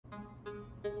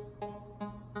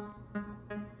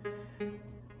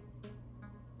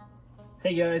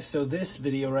Hey guys, so this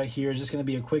video right here is just going to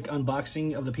be a quick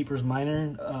unboxing of the Peepers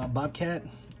Miner Bobcat.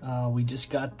 We just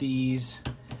got these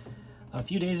a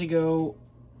few days ago.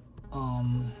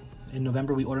 In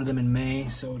November, we ordered them in May,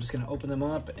 so we're just going to open them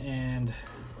up and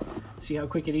see how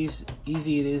quick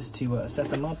easy it is to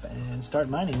set them up and start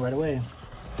mining right away.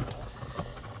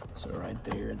 So right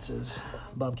there it says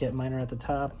Bobcat Miner at the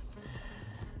top.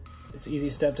 It's an easy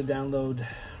step to download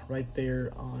right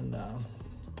there on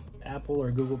Apple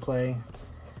or Google Play,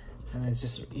 and it's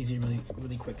just easy,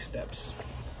 really quick steps.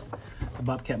 The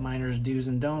Bobcat Miner's do's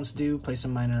and don'ts: place a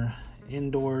miner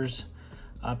indoors,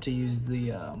 opt to use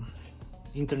the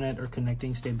Ethernet or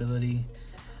connecting stability,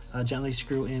 gently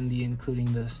screw in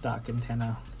including the stock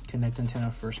antenna, connect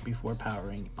antenna first before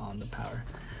powering on the power.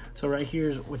 So right here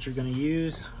is what you're going to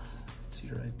use. See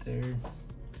right there.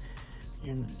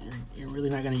 You're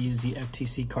really not going to use the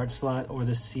FTC card slot or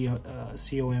the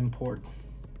COM port.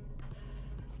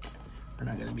 They're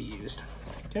not going to be used.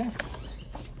 Okay.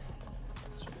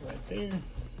 So right there.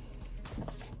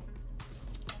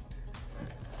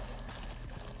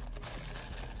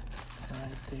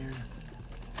 Right there.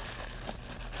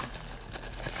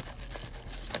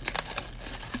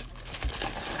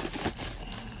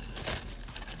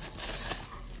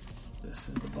 This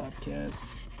is the Bobcat,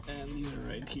 and these are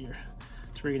right here.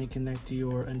 So we're going to connect to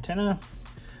your antenna.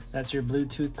 That's your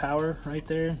Bluetooth power right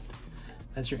there.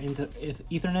 That's your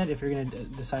Ethernet if you're going to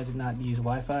decide to not use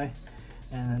Wi-Fi.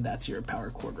 And then that's your power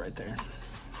cord right there.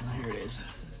 So here it is.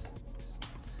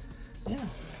 Yeah.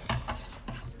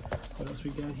 What else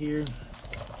we got here?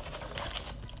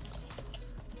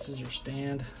 This is your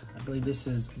stand. I believe this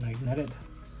is magnetic.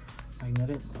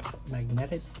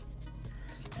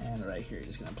 And right here, you're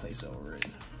just going to place over it.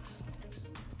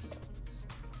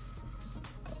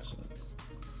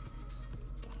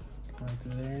 Right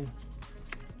through there.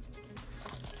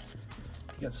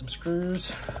 You got some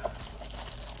screws.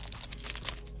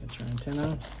 Got your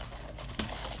antenna.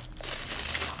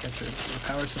 Got your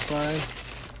power supply.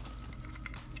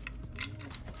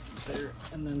 There.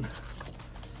 And then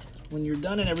when you're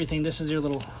done and everything, this is your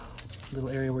little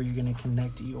area where you're going to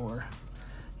connect your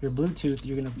Bluetooth.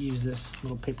 You're going to use this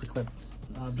little paperclip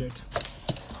object.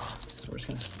 So we're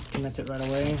just going to connect it right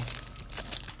away.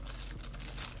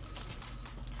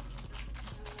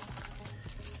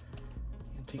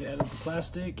 Take it out of the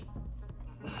plastic.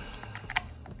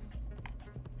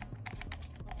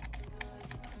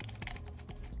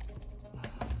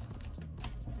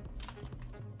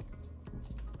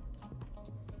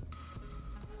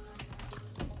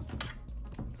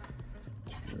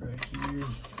 Right here.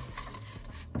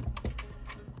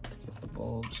 Take the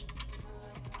bulbs.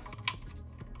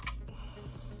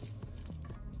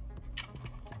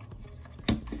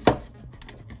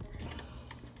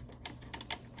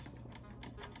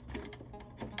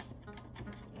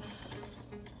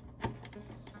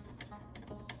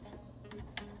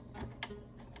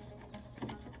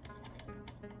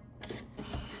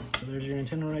 So there's your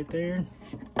antenna right there.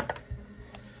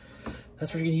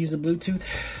 That's where you're gonna use the Bluetooth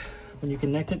when you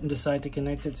connect it and decide to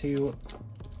connect it to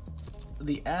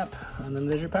the app. And then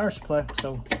there's your power supply.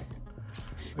 So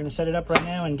we're gonna set it up right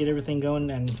now and get everything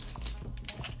going, and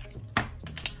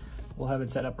we'll have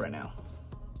it set up right now.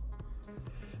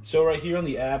 So right here on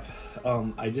the app,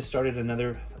 I just started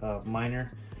another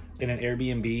miner in an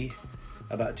Airbnb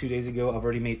about 2 days ago. I've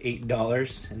already made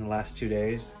 $8 in the last 2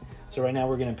 days. So right now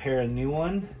we're gonna pair a new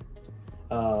one.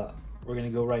 We're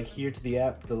gonna go right here to the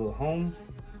app, the little home,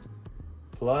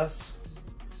 plus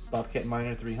Bobcat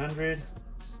Miner 300.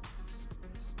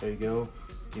 There you go.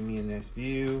 Give me a nice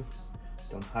view.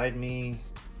 Don't hide me.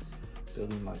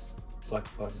 Building my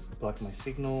block my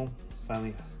signal.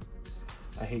 Finally,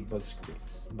 I hate bug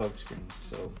screens.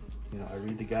 So I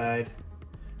read the guide.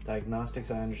 Diagnostics,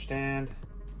 I understand.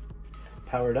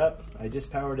 Powered up. I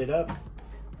just powered it up.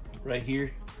 Right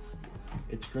here.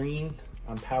 It's green.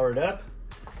 I'm powered up.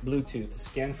 Bluetooth.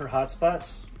 Scan for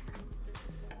hotspots.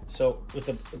 So with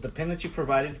the pin that you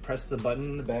provided, press the button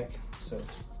in the back. So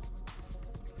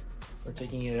we're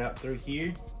taking it out through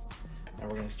here, and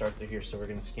we're going to start through here. So we're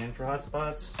going to scan for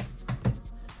hotspots.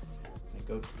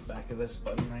 Go to the back of this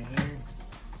button right here.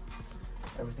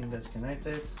 Everything that's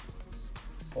connected.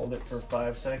 Hold it for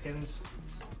 5 seconds.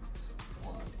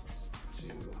 1, 2,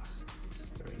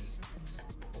 3,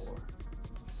 4,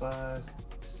 5.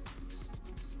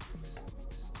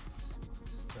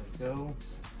 Go.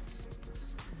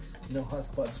 No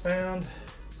hotspots found.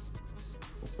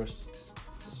 We'll press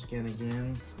scan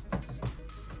again. Wait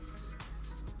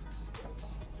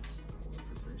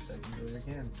for 3 seconds there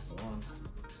again. 1,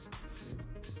 2,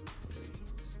 3,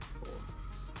 4,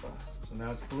 5. So now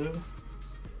it's blue.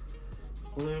 It's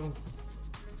blue.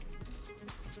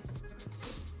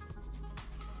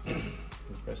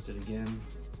 Pressed it again.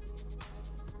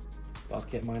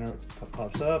 Bobcat miner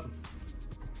pops up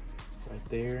right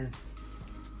there.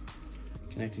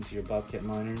 Connecting to your Bobcat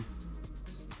miner.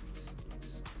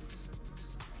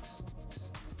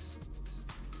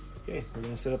 Okay, we're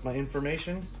gonna set up my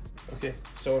information. Okay,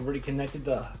 so I've already connected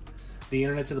the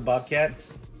internet to the Bobcat.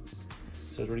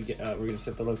 So it's already we're gonna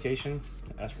set the location.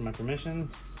 Ask for my permission.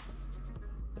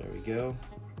 There we go.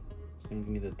 It's gonna give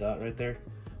me the dot right there.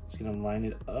 It's gonna line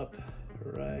it up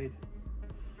right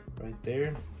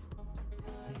there.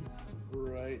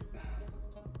 Right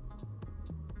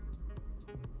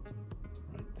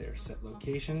there. Set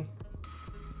location.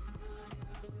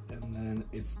 And then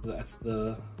that's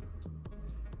the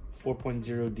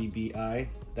 4.0 dBi.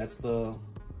 That's the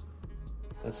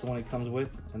one it comes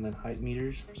with. And then height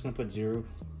meters, I'm just gonna put 0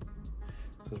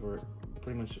 because we're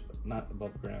pretty much not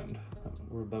above ground.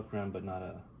 We're above ground, but not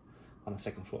on a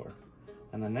second floor.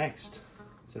 And then next,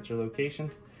 set your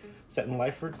location. Set in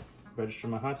Lyford. Register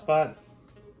my hotspot.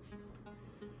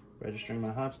 Registering my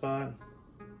hotspot.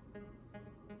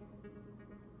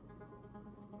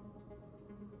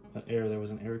 An error. There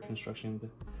was an error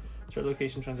construction. Start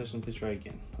location transition, please try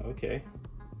again. Okay.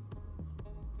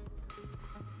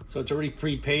 So it's already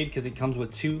prepaid because it comes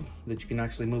with 2 that you can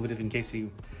actually move it if in case you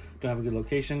don't have a good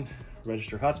location.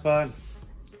 Register hotspot.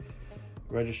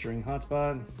 Registering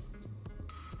hotspot.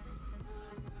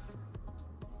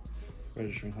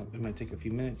 Registering hotspot. It might take a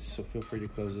few minutes, so feel free to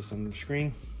close this on the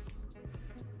screen.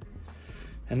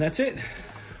 And that's it.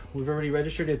 We've already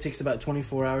registered. It takes about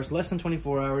 24 hours, less than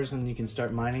 24 hours, and you can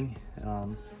start mining.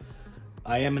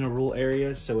 I am in a rural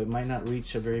area, so it might not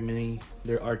reach a very many.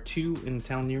 There are 2 in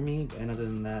town near me, and other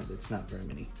than that, it's not very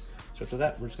many. So after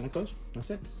that, we're just gonna close. That's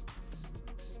it.